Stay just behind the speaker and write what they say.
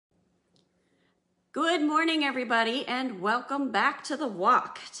Good morning, everybody, and welcome back to The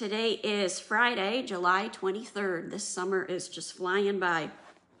Walk. Today is Friday, July 23rd. This summer is just flying by.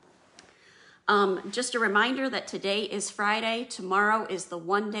 Just a reminder that today is Friday. Tomorrow is the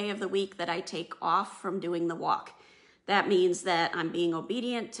one day of the week that I take off from doing The Walk. That means that I'm being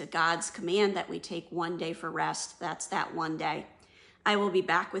obedient to God's command that we take one day for rest. That's that one day. I will be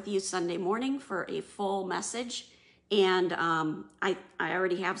back with you Sunday morning for a full message. And I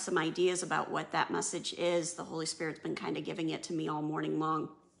already have some ideas about what that message is. The Holy Spirit's been kind of giving it to me all morning long.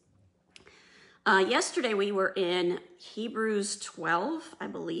 Yesterday we were in Hebrews 12, I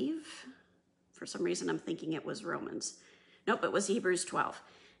believe. For some reason I'm thinking it was Romans. Nope, it was Hebrews 12.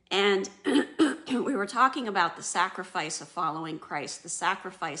 And we were talking about the sacrifice of following Christ, the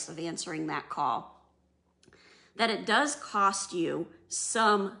sacrifice of answering that call. That it does cost you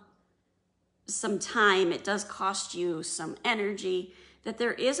some time, it does cost you some energy, that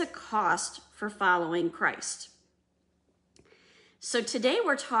there is a cost for following Christ. So today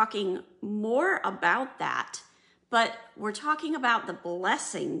we're talking more about that, but we're talking about the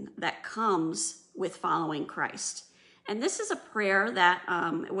blessing that comes with following Christ. And this is a prayer that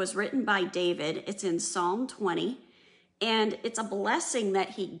was written by David. It's in Psalm 20, and it's a blessing that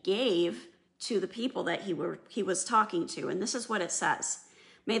he gave to the people that he was talking to. And this is what it says.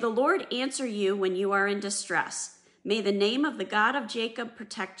 May the Lord answer you when you are in distress. May the name of the God of Jacob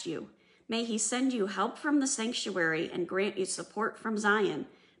protect you. May he send you help from the sanctuary and grant you support from Zion.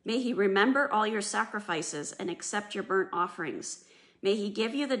 May he remember all your sacrifices and accept your burnt offerings. May he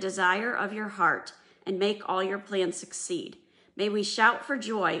give you the desire of your heart and make all your plans succeed. May we shout for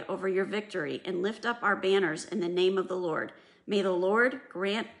joy over your victory and lift up our banners in the name of the Lord. May the Lord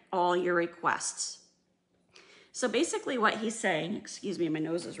grant all your requests. So basically what he's saying, excuse me, my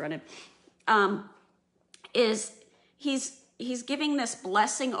nose is running, is he's giving this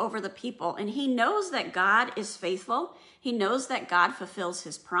blessing over the people, and he knows that God is faithful. He knows that God fulfills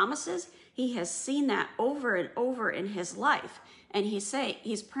his promises. He has seen that over and over in his life, and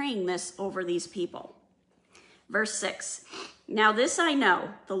he's praying this over these people. Verse 6, now this I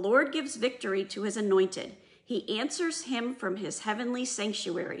know, the Lord gives victory to his anointed. He answers him from his heavenly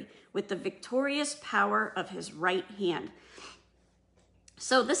sanctuary with the victorious power of his right hand.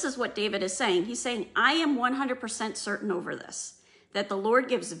 So this is what David is saying. He's saying, I am 100% certain over this, that the Lord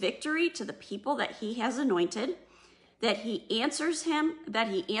gives victory to the people that he has anointed, that he answers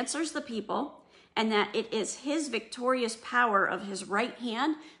the people, and that it is his victorious power of his right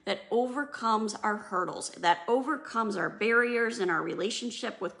hand that overcomes our hurdles, that overcomes our barriers in our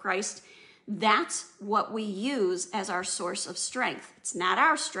relationship with Christ. That's what we use as our source of strength. It's not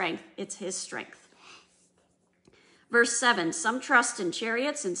our strength, it's his strength. Verse 7, some trust in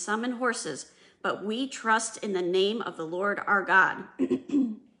chariots and some in horses, but we trust in the name of the Lord our God.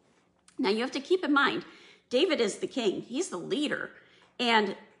 Now you have to keep in mind, David is the king, he's the leader,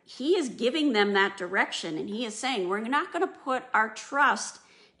 and he is giving them that direction, and he is saying, we're not going to put our trust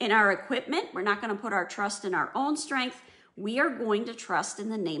in our equipment, we're not going to put our trust in our own strength. We are going to trust in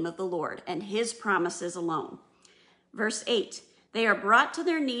the name of the Lord and his promises alone. Verse 8, they are brought to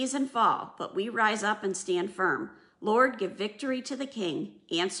their knees and fall, but we rise up and stand firm. Lord, give victory to the king.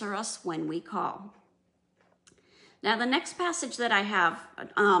 Answer us when we call. Now, the next passage that I have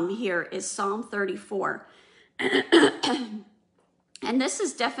here is Psalm 34. And this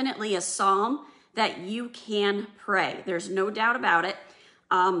is definitely a psalm that you can pray. There's no doubt about it.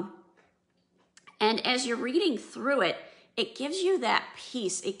 And as you're reading through it, it gives you that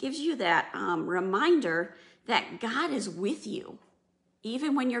peace. It gives you that reminder that God is with you.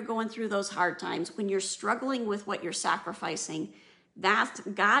 Even when you're going through those hard times, when you're struggling with what you're sacrificing, that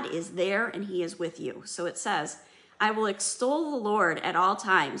God is there and he is with you. So it says, I will extol the Lord at all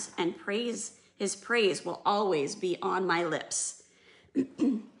times, and his praise will always be on my lips.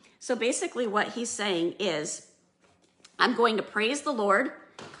 So basically what he's saying is, I'm going to praise the Lord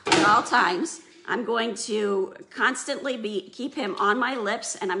at all times. I'm going to constantly keep him on my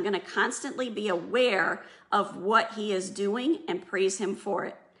lips, and I'm going to constantly be aware of what he is doing and praise him for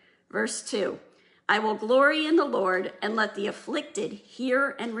it. Verse 2, I will glory in the Lord and let the afflicted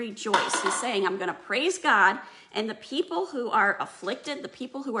hear and rejoice. He's saying, I'm going to praise God, and the people who are afflicted, the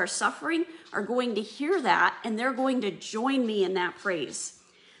people who are suffering, are going to hear that, and they're going to join me in that praise.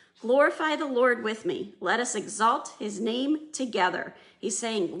 Glorify the Lord with me. Let us exalt his name together. He's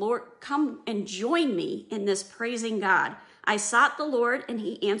saying, Lord, come and join me in this praising God. I sought the Lord and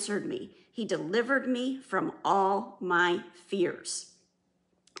he answered me. He delivered me from all my fears.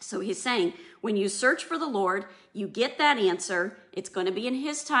 So he's saying, when you search for the Lord, you get that answer. It's going to be in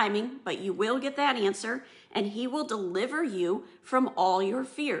his timing, but you will get that answer. and he will deliver you from all your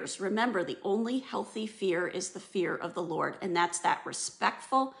fears. Remember, the only healthy fear is the fear of the Lord, and that's that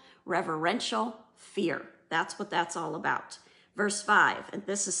respectful, reverential fear. That's what that's all about. Verse 5, and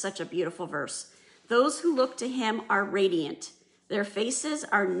this is such a beautiful verse. Those who look to him are radiant. Their faces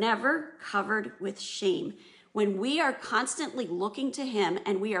are never covered with shame. When we are constantly looking to him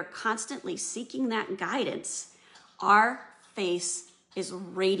and we are constantly seeking that guidance, our face is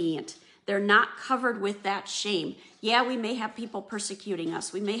radiant. They're not covered with that shame. Yeah, we may have people persecuting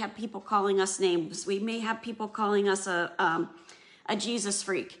us. We may have people calling us names. We may have people calling us a Jesus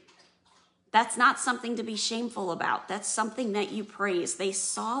freak. That's not something to be shameful about. That's something that you praise. They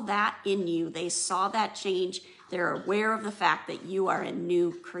saw that in you. They saw that change. They're aware of the fact that you are a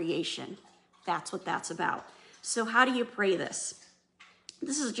new creation. That's what that's about. So how do you pray this?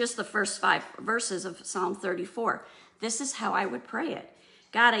 This is just the first 5 verses of Psalm 34. This is how I would pray it.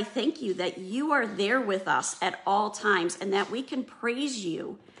 God, I thank you that you are there with us at all times and that we can praise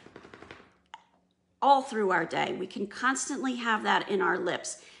you all through our day. We can constantly have that in our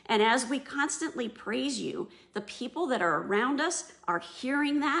lips. And as we constantly praise you, the people that are around us are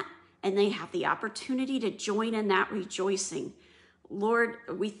hearing that and they have the opportunity to join in that rejoicing. Lord,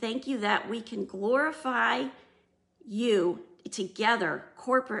 we thank you that we can glorify you together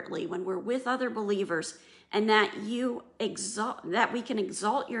corporately when we're with other believers, and that we can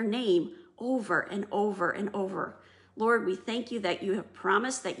exalt your name over and over and over. Lord, we thank you that you have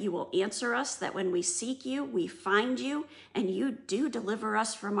promised that you will answer us, that when we seek you, we find you, and you do deliver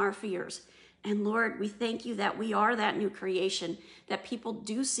us from our fears. And Lord, we thank you that we are that new creation, that people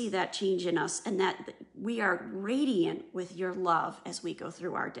do see that change in us, and that we are radiant with your love as we go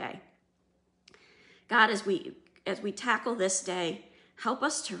through our day. God, as we tackle this day, help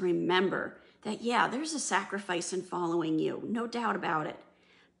us to remember that, yeah, there's a sacrifice in following you, no doubt about it.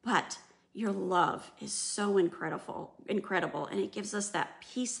 But your love is so incredible, and it gives us that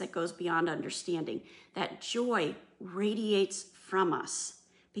peace that goes beyond understanding. That joy radiates from us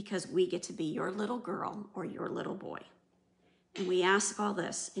because we get to be your little girl or your little boy. And we ask all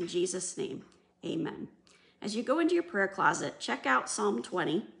this in Jesus' name, amen. As you go into your prayer closet, check out Psalm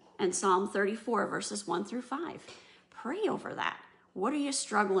 20 and Psalm 34, verses 1 through 5. Pray over that. What are you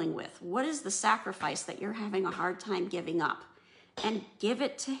struggling with? What is the sacrifice that you're having a hard time giving up? And give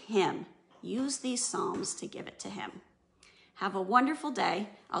it to him. Use these Psalms to give it to him. Have a wonderful day.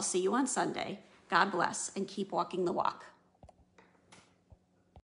 I'll see you on Sunday. God bless, and keep walking the walk.